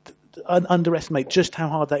can't underestimate just how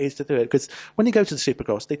hard that is to do it, because when you go to the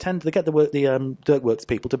Supercross, they get the Dirtworks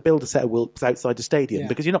people to build a set of whoops outside the stadium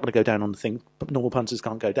because you're not going to go down on the thing. Normal punters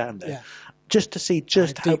can't go down there. Just to see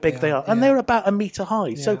how big they are, and they're about a metre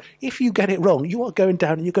high. So if you get it wrong, you are going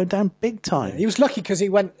down, and you're going down big time. He was lucky because he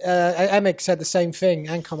went. Emig said the same thing,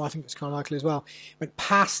 and I think it was Carmichael as well. Went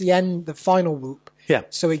past the final whoop. Yeah.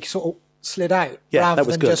 So he sort of slid out rather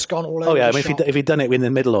than just gone all over. Oh yeah, I mean, if he'd done it in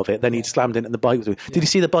the middle of it, then he'd slammed into the bike. Did you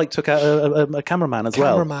see the bike took out a cameraman as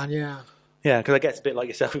well? Cameraman, yeah. Yeah, because I guess a bit like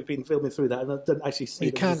yourself, we've been filming through that, and I don't actually see.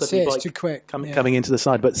 You can't see it; it's too quick. Coming into the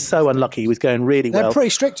side, but so unlucky. He was going really well. They're pretty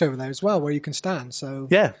strict over there as well, where you can stand. So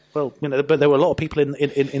yeah, well, but there were a lot of people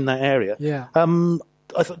in that area. Yeah.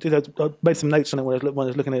 I thought I made some notes on it when I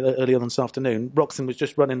was looking at it earlier on this afternoon. Roxon was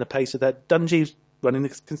just running the pace of that. Dungey's running a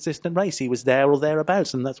consistent race. He was there or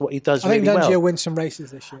thereabouts, and that's what he does really well. I think Dungey will win some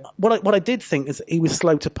races this year. What I did think is he was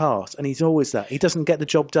slow to pass, and he's always that. He doesn't get the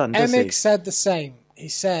job done, does he? Emig said the same. He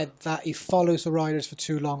said that he follows the riders for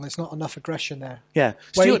too long. There's not enough aggression there. Yeah,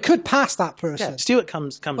 he could pass that person. Yeah. Stewart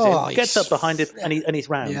comes in, gets up behind him, and he's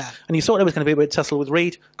round. Yeah. And you thought there was going to be a bit of tussle with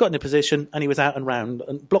Reed. Got in a position, and he was out and round,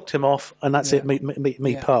 and blocked him off, and that's it.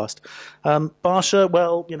 Me passed. Barsha,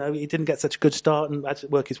 well, he didn't get such a good start, and had to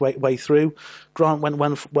work his way through. Grant went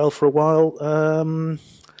well for a while.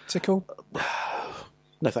 Tickle?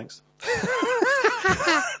 No thanks.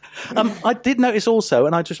 I did notice also,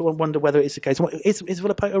 and I just wonder whether it's the case. Is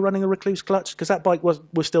Villapoto running a recluse clutch? Because that bike was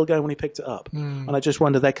still going when he picked it up, and I just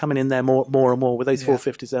wonder they're coming in there more and more with those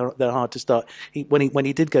 450s. They're hard to start. When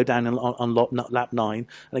he did go down on lap 9,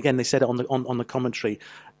 and again they said it on the commentary.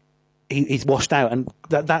 He's washed out, and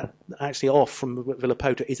that actually off from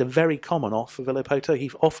Villapoto is a very common off for Villapoto.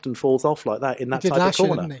 He often falls off like that in that type of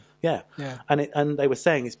corner. Didn't he? Yeah. And they were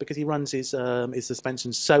saying it's because he runs his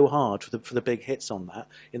suspension so hard for the big hits on that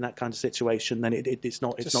in that kind of situation. Then it's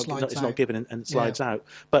not given and slides out.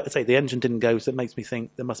 But I say the engine didn't go, so it makes me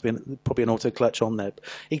think there must be probably an auto clutch on there.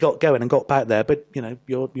 He got going and got back there, but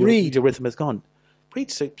your rhythm has gone.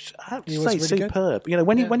 Reed's really superb. Good.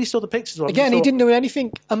 When you saw the pictures of him, again, he didn't do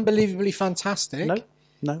anything unbelievably fantastic.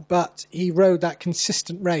 No. But he rode that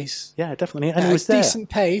consistent race. Yeah, definitely, and he was there. Decent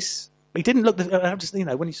pace. He didn't look.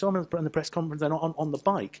 When you saw him in the press conference and on the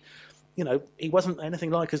bike, he wasn't anything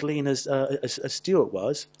like as lean as Stewart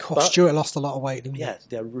was. Stewart lost a lot of weight, didn't he?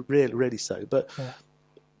 Yeah, really, really so. But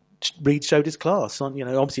Reed showed his class.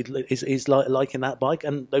 Obviously, he's liking that bike,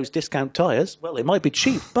 and those discount tyres. Well, they might be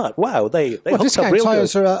cheap, but wow, they hooked up real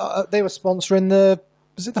tyres good. They were sponsoring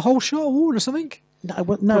was it the Whole Shot Award or something? No,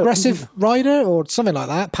 Progressive Rider or something like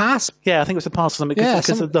that. Pass. Yeah, I think it was a pass or something.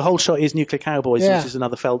 Because the Whole Shot is Nuclear Cowboys, which is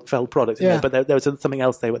another failed product. But there was something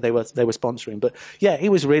else they were sponsoring. But yeah, he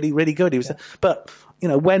was really, really good. He was, but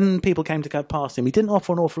when people came to go past him, he didn't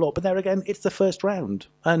offer an awful lot. But there again, it's the first round,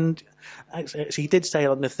 and actually he did say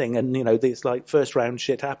on the thing, and it's like first round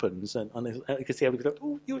shit happens, and you can see everybody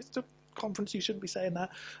go, "Oh, it's a conference, you shouldn't be saying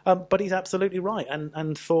that." But he's absolutely right,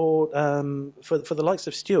 and for the likes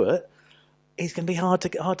of Stewart. He's going to be hard to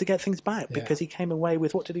get things back because he came away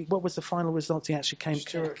with what was the final result he actually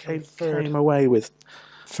came away with?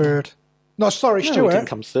 Third. No, sorry, No, Stewart. he didn't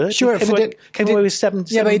come third. Stewart came away with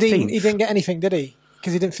 7th. Yeah, but he didn't get anything, did he?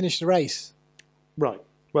 Because he didn't finish the race. Right.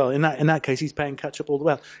 Well, in that case, he's paying catch up all the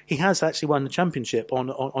way. He has actually won the championship on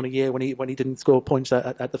a year when he didn't score points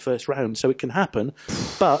at the first round, so it can happen.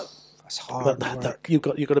 But that's hard work. You've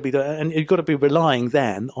got to be there, and you've got to be relying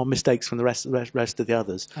then on mistakes from the rest of the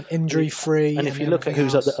others. And injury free. And if you look at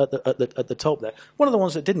who's at the top there, one of the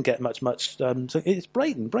ones that didn't get much, so it's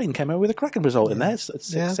Braden. Braden came out with a cracking result in there.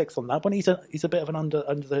 Sixth on that one. He's a bit of an under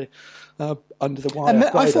the wire. And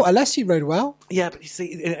I thought Alessi rode well. Yeah, but you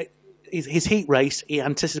see. His heat race, he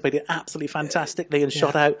anticipated absolutely fantastically and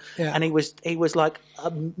shot out, and he was like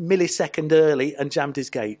a millisecond early and jammed his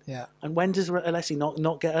gate. Yeah. And when does Alessi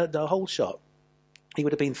not get the whole shot? He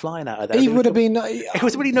would have been flying out of there. He would have been. It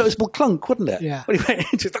was a really noticeable clunk, wouldn't it? Yeah. When he went,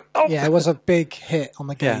 just like, oh. Yeah, it was a big hit on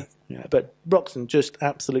the gate. Yeah. But Broxton just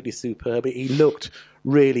absolutely superb. He looked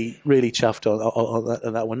really, really chuffed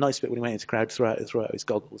on that one. Nice bit when he went into crowd, threw out his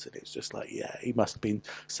goggles, and it was just like, he must have been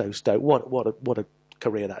so stoked. What a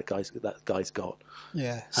career that guy's got.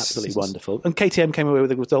 Yeah, absolutely wonderful. And KTM came away with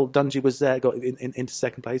the result. Dungey was there, got into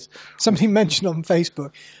second place. Somebody mentioned on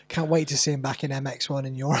Facebook, can't wait to see him back in MX1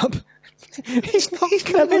 in Europe. He's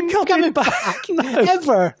never coming back. No.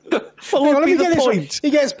 Ever. What would be the point? He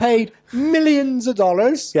gets paid millions of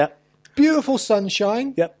dollars. Yep. Beautiful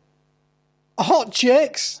sunshine. Yep. Hot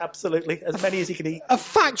chicks. Absolutely. As many as he can eat. A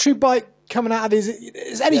factory bike coming out of his...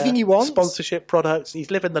 Is anything he wants. Sponsorship products.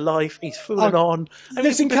 He's living the life. He's fooling on.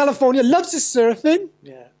 Lives in California. Loves his surfing.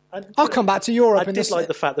 Yeah. I'll come back to Europe. I did like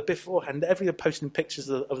the fact that beforehand, everyone posting pictures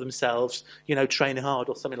of themselves, training hard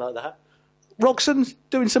or something like that. Roxon's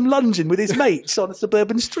doing some lunging with his mates on a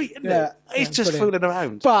suburban street, isn't it? He's just fooling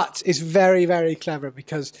around. But it's very, very clever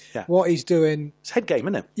because what he's doing... It's head game,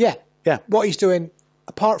 isn't it? Yeah. Yeah. What he's doing,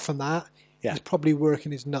 apart from that, he's probably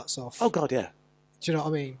working his nuts off. Oh, God, yeah. Do you know what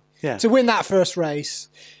I mean? Yeah. To win that first race,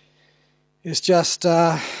 it's just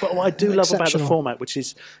But what I do love about the format, which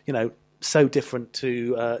is, so different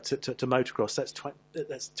to motocross.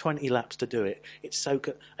 That's 20 laps to do it. It's so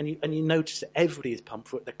good, and you notice that everybody is pumped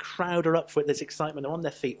for it. The crowd are up for it. There's excitement. They're on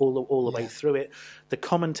their feet all the way through it. The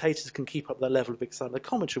commentators can keep up that level of excitement. The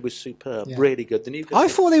commentary was superb, really good. I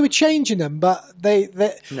thought they were changing them, but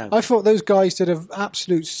no. I thought those guys did an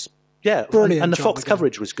absolute. Yeah, brilliant. And the Fox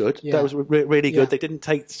coverage was good. Yeah. That was really good. Yeah. They didn't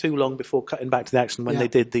take too long before cutting back to the action when they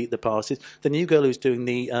did the passes. The new girl who's doing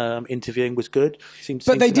the interviewing was good. Seemed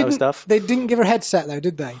to know stuff. They didn't give her headset though,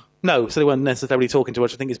 did they? No, so they weren't necessarily talking to her,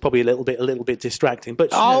 which I think is probably a little bit distracting.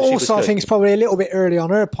 But also, I think it's probably a little bit early on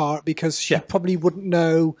her part because she probably wouldn't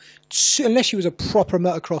know, unless she was a proper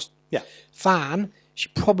motocross fan, she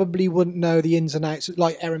probably wouldn't know the ins and outs.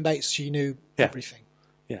 Like Erin Bates, she knew everything.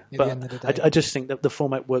 Yeah, but I just think that the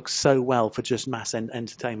format works so well for just mass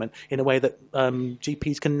entertainment in a way that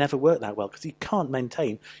GPs can never work that well because you can't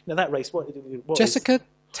maintain. That race. What Jessica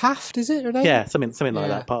Taft is it? Her name? Yeah, something like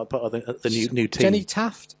that. Part of the new team. Jenny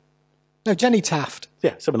Taft. No, Jenny Taft.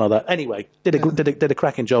 Yeah, something like that. Anyway, did a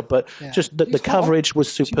cracking job, but just the coverage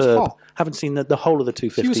was superb. Haven't seen the whole of the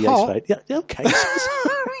 250 ace fade. Yeah, okay.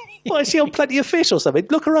 Why, is she on Plenty of Fish or something?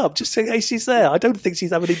 Look her up, just in case she's there. I don't think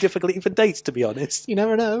she's having any difficulty for dates, to be honest. You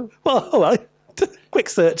never know. Well, all right. Quick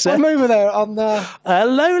search there. I'm over there on the...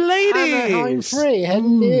 Hello, ladies. Anaheim free.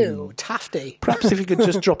 Hello, Tafty. Perhaps if you could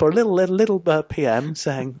just drop her a little PM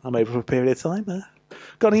saying, I'm over for a period of time.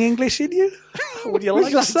 Got any English in you? Would you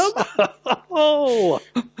like some? Oh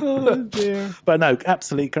dear. But no,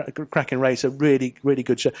 absolutely cracking race. A really, really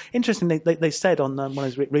good show. Interestingly, they said when I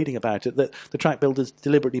was reading about it that the track builders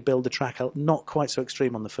deliberately build the track out not quite so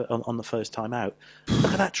extreme on the first time out.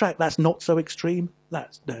 Look at that track. That's not so extreme.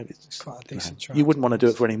 It's quite a decent track. You wouldn't want to do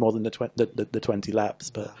it for any more than the 20 laps,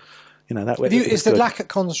 but that way it's the lack of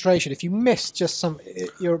concentration. If you miss just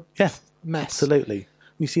you're a mess. Absolutely.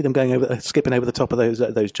 You see them skipping over the top of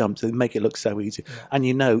those jumps. They make it look so easy. Yeah. And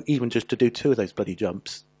even just to do 2 of those bloody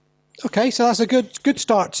jumps. Okay, so that's a good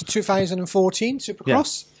start to 2014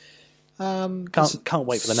 Supercross. Yeah. Can't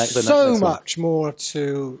wait for the next. So much more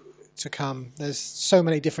to come. There's so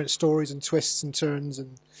many different stories and twists and turns,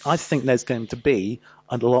 and I think there's going to be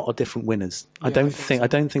a lot of different winners. I don't think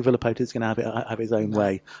Villopoto is going to have his own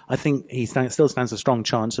way. I think he still stands a strong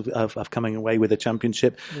chance of coming away with a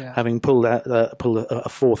championship, having pulled a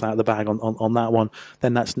fourth out of the bag on that one.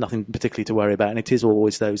 Then that's nothing particularly to worry about, and it is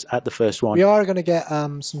always those at the first one. We are going to get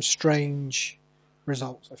some strange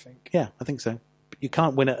results, I think. Yeah, I think so. You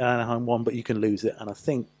can't win at Anaheim 1, but you can lose it, and I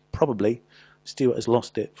think probably Stewart has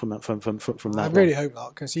lost it from that. I really hope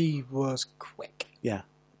not, because he was quick. Yeah.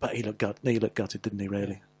 But he looked gutted, didn't he,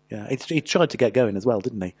 really? Yeah. He tried to get going as well,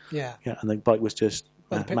 didn't he? Yeah. Yeah, and the bike was just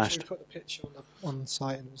mashed. We put the picture on the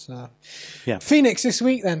site. And it was, Phoenix this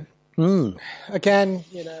week, then. Again,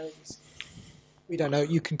 we don't know.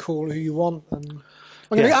 You can call who you want. And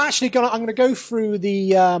I'm going to go through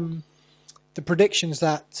the predictions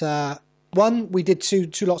that... one, we did two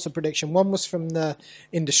lots of prediction. One was from the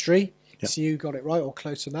industry. Yep. So you got it right, or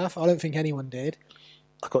close enough. I don't think anyone did.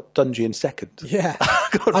 I got Dungey in second. Yeah,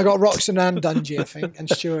 I got Roxon and Dungey, I think, and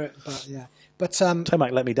Stewart. But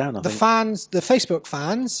Tomac let me down. I think the Facebook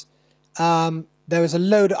fans, there was a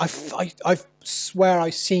load. I swear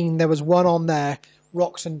I seen there was one on there.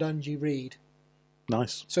 Roxon, Dungey, Reed.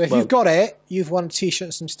 Nice. So if you've got it, you've won a T-shirt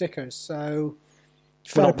and some stickers. So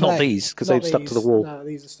not these, because they've stuck to the wall. No,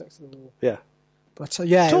 these are stuck to the wall. Yeah. But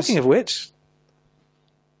talking of which,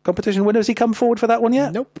 competition winner, has he come forward for that one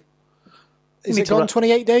yet? Nope. Is it gone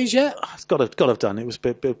 28 days yet? It's got to have done. It was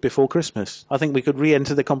before Christmas. I think we could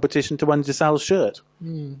re-enter the competition to win DeSalle's shirt.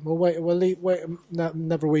 We'll wait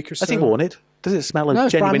another week or so. Has he worn it? Does it smell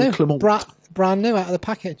like genuine Clement? Brand new out of the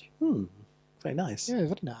package. Very nice. Yeah,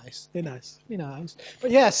 very nice. Very nice. Very nice.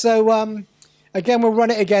 But yeah, so again, we'll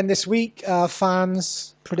run it again this week.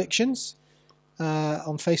 Fans' predictions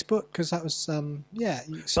on Facebook, because that was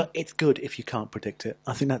But it's good if you can't predict it.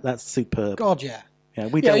 I think that's superb. God, yeah. Yeah,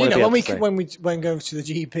 we don't want to be when we go to the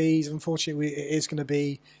GPs, unfortunately, it is going to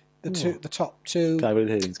be the top two. Sky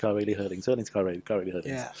really hurling. Certainly Sky really hurling.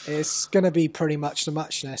 Yeah, it's going to be pretty much the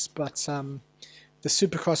muchness, but the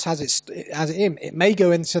Supercross has it in. It may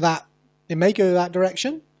go into that. It may go that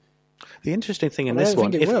direction. The interesting thing in this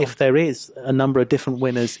one, if there is a number of different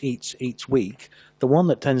winners each week, the one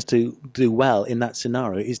that tends to do well in that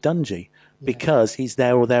scenario is Dungey. Because he's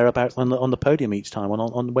there or thereabouts on the podium each time.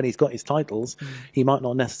 On when he's got his titles, he might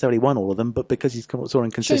not necessarily won all of them, but because he's scoring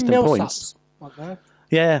consistent points.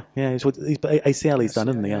 Yeah, he's ACL he's done,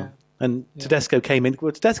 isn't he? Yeah. And Tedesco came in.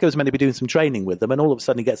 Well, Tedesco was meant to be doing some training with them, and all of a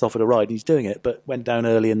sudden he gets offered a ride. And he's doing it, but went down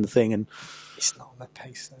early in the thing, and it's not on that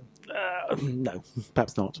pace then. No,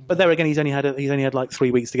 perhaps not. But there again, he's only had like 3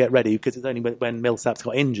 weeks to get ready, because it's only when Millsaps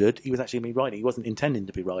got injured he was actually going to be riding. He wasn't intending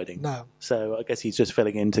to be riding. No. So I guess he's just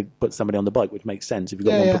filling in to put somebody on the bike, which makes sense if you've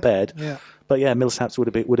got one prepared. Yeah. But yeah, Millsaps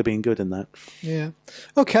would have been good in that. Yeah.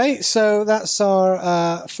 Okay, so that's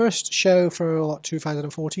our first show for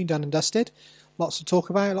 2014 done and dusted. Lots to talk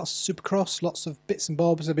about, lots of Supercross, lots of bits and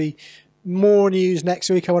bobs. There'll be more news next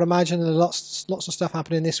week, I would imagine, and lots of stuff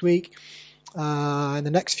happening this week. In the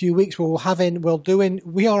next few weeks, what are you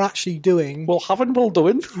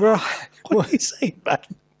saying, man?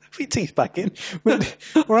 Put your teeth back in.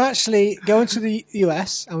 We're actually going to the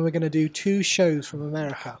US, and we're going to do 2 shows from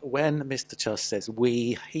America. When Mr. Chuss says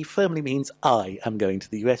we, he firmly means I am going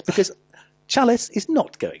to the US, because Challis is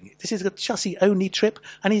not going. This is a Chussy-only trip,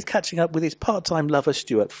 and he's catching up with his part-time lover,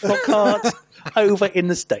 Stuart Flockhart, over in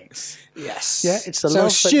the States. Yes. Yeah, it's a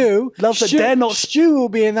Stu dare not... Stu will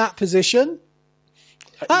be in that position.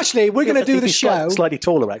 Actually, we're going to do the show... Slightly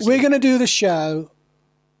taller, actually. We're going to do the show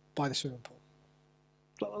by the swimming pool.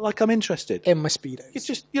 like I'm interested. in my Speedos. It's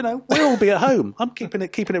just, we'll all be at home. I'm keeping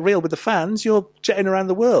it real with the fans. You're jetting around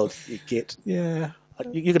the world, you git. Yeah.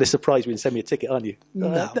 You're going to surprise me and send me a ticket, aren't you?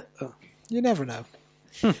 No. You never know.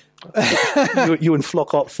 you and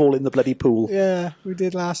Flockhart fall in the bloody pool. Yeah, we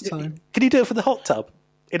did last time. Can you do it for the hot tub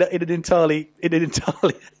in an entirely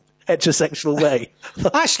heterosexual way?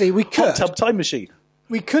 Actually, we could. Hot tub time machine.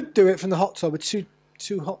 We could do it from the hot tub with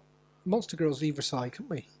two hot monster girls either side, couldn't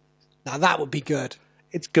we? Now that would be good.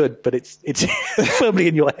 It's good, but it's firmly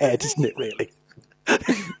in your head, isn't it? Really.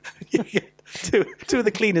 Two of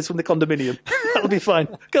the cleaners from the condominium. That'll be fine.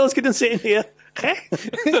 Girls, get and sit in here.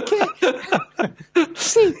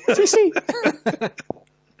 See.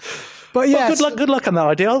 But yeah, good luck on that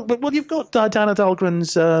idea. Well, you've got Dana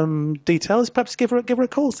Dahlgren's details. Perhaps give her a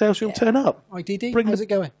call. See how she'll turn up. IDD. How's it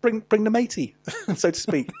going? Bring the matey, so to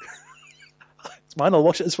speak. It's mine. I'll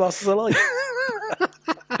wash it as fast as I like.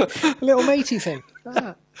 A little matey thing.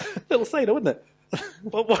 Ah. Little sailor, wouldn't it?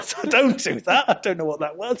 What? Don't do that. I don't know what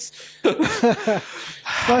that was.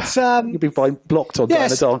 But you'll be blocked on Dana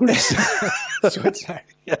Dahlgren's.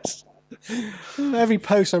 Yes. Every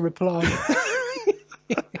post I reply.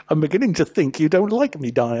 I'm beginning to think you don't like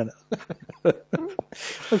me, Diana.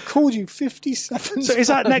 I've called you 57 So is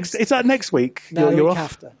that next week? No, you're week off?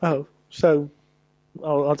 after. Oh, so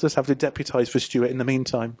I'll just have to deputise for Stuart in the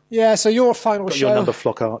meantime. Yeah, so your final Got show your number,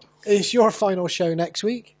 Flockhart. is your final show next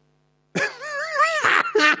week.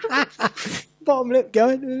 Bottom lip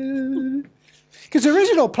going. Because the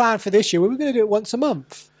original plan for this year, we were going to do it once a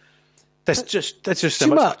month. There's just Too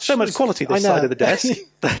much. so much quality this side of the desk.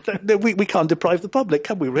 we can't deprive the public,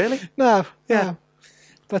 can we? Really? No. Yeah. No.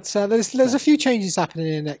 But there's a few changes happening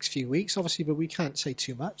in the next few weeks, obviously, but we can't say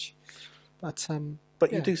too much.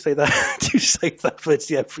 But you do say that. Do say that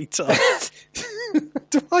virtually every time.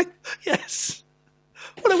 Do I? Yes.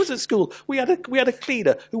 When I was at school, we had a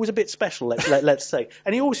cleaner who was a bit special. Let's say,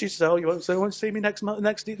 and he always used to say, "Oh, you won't see me next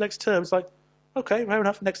term." It's like, okay, fair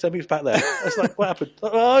enough. Next term he was back there. It's like, what happened?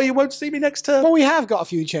 Oh, you won't see me next term. Well, we have got a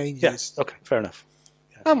few changes. Yes. Okay, fair enough.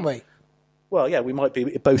 Yeah. Haven't we? Well, yeah, we might be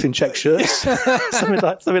both in check shirts, something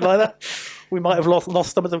like that. We might have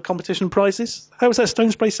lost some of the competition prizes. How was that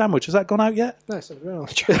Stone Spray sandwich? Has that gone out yet? No, it's wrong.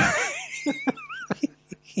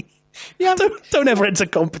 Yeah, don't ever enter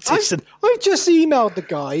competition. I've just emailed the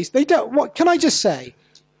guys. They don't. What can I just say?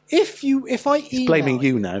 If I email, Blaming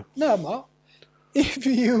you now. No, I'm not. If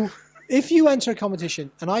you enter a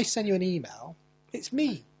competition and I send you an email, it's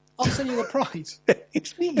me. I'll send you the prize.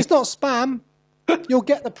 It's me. It's not spam. You'll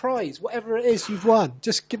get the prize, whatever it is you've won.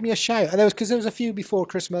 Just give me a shout. And there was a few before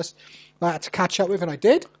Christmas I had to catch up with, and I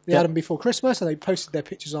did. They had them before Christmas, and they posted their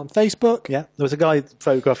pictures on Facebook. Yeah, there was a guy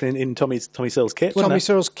photographing in Tommy Searle's kit. Tommy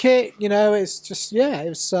Searle's kit. It's just it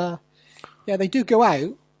was. They do go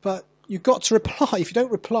out, but you've got to reply. If you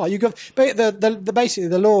don't reply, you go. But basically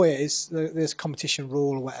the law is there's a competition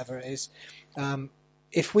rule or whatever it is.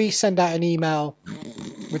 If we send out an email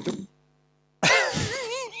with the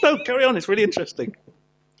No, carry on. It's really interesting.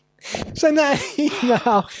 send out an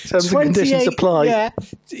email. Terms and conditions apply. Yeah,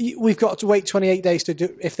 we've got to wait 28 days to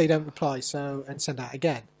do if they don't reply. And send out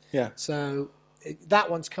again. Yeah. So that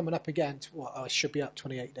one's coming up again. It should be up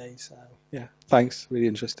 28 days. So. Yeah. Thanks. Really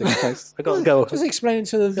interesting. Thanks. I got to go. Just explaining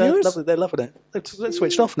to the viewers. They're loving it. They're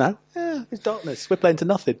switched off now. Yeah. It's darkness. We're playing to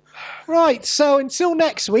nothing. Right. So until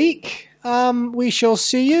next week. We shall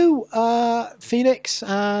see you, Phoenix,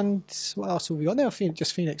 and what else have we got there?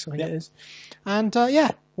 Just Phoenix, I think it is. And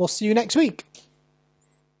we'll see you next week.